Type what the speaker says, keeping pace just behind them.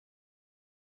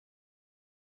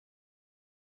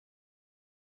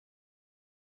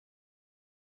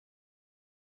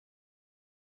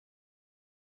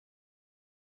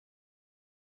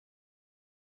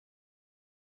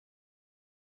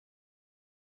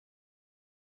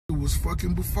was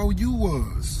fucking before you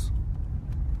was.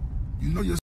 You know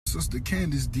your sister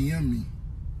Candace DM me.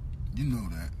 You know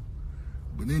that.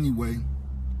 But anyway,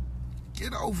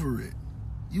 get over it.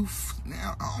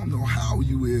 Now, I don't know how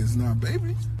you is now,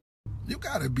 baby. You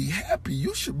gotta be happy.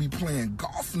 You should be playing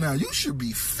golf now. You should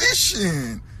be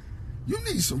fishing. You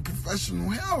need some professional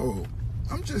help.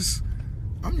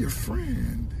 I'm your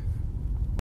friend.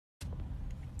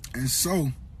 And so,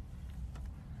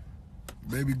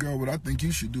 baby girl, what I think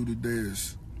you should do today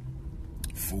is,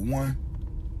 for one,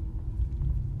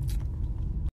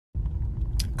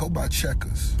 go buy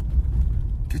Checkers.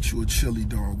 Get you a chili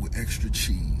dog with extra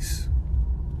cheese.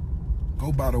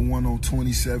 Go buy the one on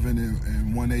 27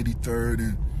 and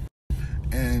 183rd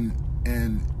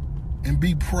and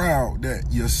be proud that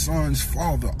your son's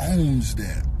father owns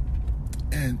that.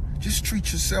 And just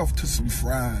treat yourself to some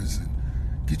fries and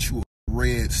get you a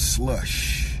red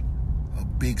slush, a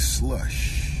big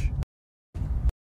slush.